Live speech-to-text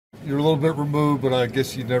You're a little bit removed, but I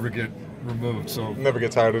guess you never get removed. So Never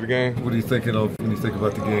get tired of the game. what are you thinking of when you think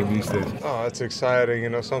about the game these days? Oh, it's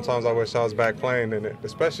exciting. Sometimes I wish I was back playing in it.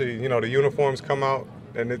 Especially, the uniforms come out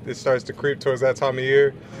and it starts to creep towards that time of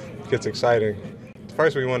year. It gets exciting.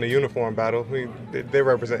 First, we won the uniform battle. They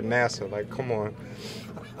represent NASA. Like, come on.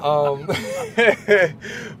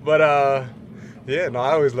 But yeah, no,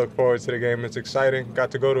 I always look forward to the game. It's exciting.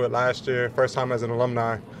 Got to go to it last year, first time as an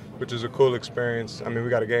alumni, which is a cool experience. I mean, we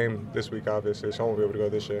got a game this week, obviously, so I won't be able to go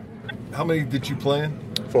this year. How many did you play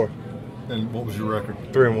in? 4. And what was your record?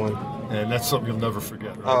 3-1. And that's something you'll never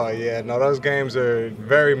forget, right? Oh, yeah. No, those games are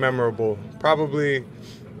very memorable. Probably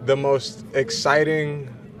the most exciting,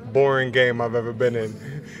 boring game I've ever been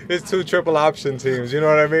in. It's 2 triple option teams, you know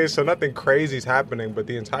what I mean? So nothing crazy's happening, but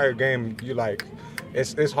the entire game,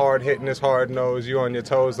 it's hard hitting, it's hard nosed, you're on your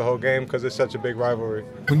toes the whole game because it's such a big rivalry.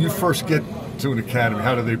 When you first get to an academy,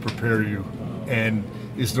 how do they prepare you? And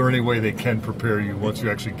is there any way they can prepare you once you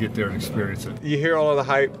actually get there and experience it? You hear all of the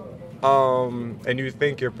hype, and you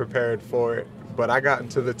think you're prepared for it. But I got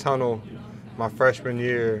into the tunnel my freshman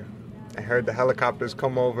year. I heard the helicopters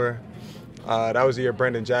come over. That was the year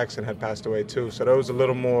Brendan Jackson had passed away too. So there was a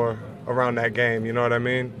little more around that game, you know what I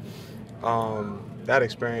mean? That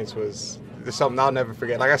experience was something I'll never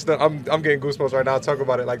forget. Like I'm getting goosebumps right now talking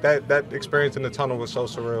about it. Like that experience in the tunnel was so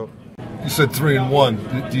surreal. You said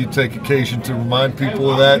 3-1. Do you take occasion to remind people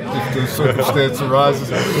of that if the circumstance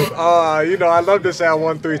arises? I love to say I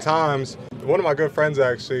won 3 times. One of my good friends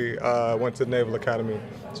actually went to the Naval Academy.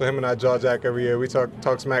 So him and I jaw jack every year. We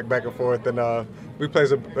talk smack back and forth, and we play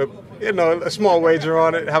a small wager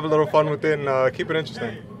on it, have a little fun with it, and keep it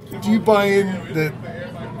interesting. Do you buy in that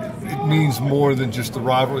it means more than just the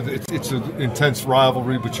rivalry? It's an intense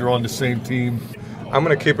rivalry, but you're on the same team. I'm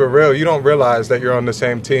going to keep it real. You don't realize that you're on the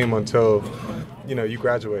same team until, you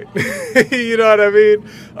graduate. You know what I mean?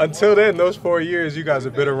 Until then, those 4 years, you guys are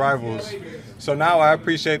bitter rivals. So now I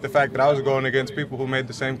appreciate the fact that I was going against people who made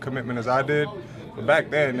the same commitment as I did. But back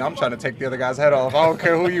then, I'm trying to take the other guy's head off. I don't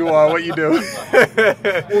care who you are, what you do.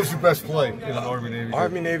 What was your best play in an Army-Navy game?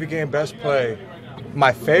 Army-Navy game, best play.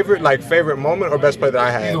 My favorite moment or best play that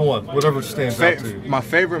I had? Either one, whatever stands out to you. My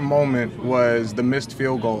favorite moment was the missed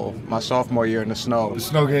field goal my sophomore year in the snow. The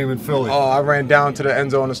snow game in Philly. Oh, I ran down to the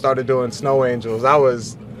end zone and started doing snow angels. I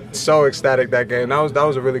was so ecstatic that game. That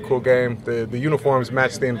was a really cool game. The uniforms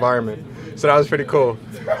matched the environment, so that was pretty cool.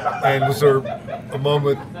 And was there a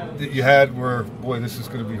moment that you had where, boy, this is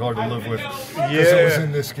going to be hard to live with? Yeah, because it was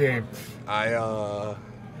in this game. I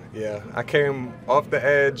came off the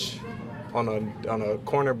edge on a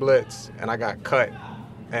corner blitz, and I got cut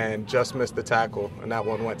and just missed the tackle, and that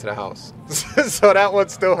one went to the house. So that one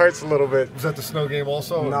still hurts a little bit. Was that the snow game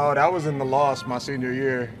also? No, that was in the loss my senior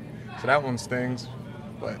year. So that one stings,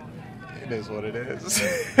 but it is what it is.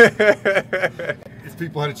 If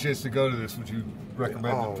people had a chance to go to this, would you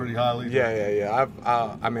recommend it pretty highly? Yeah.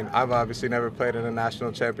 I've obviously never played in a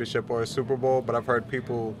national championship or a Super Bowl, but I've heard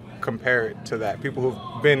people compare it to that. People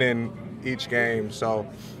who've been in each game, so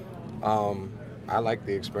I like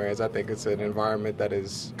the experience. I think it's an environment that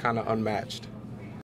is kind of unmatched.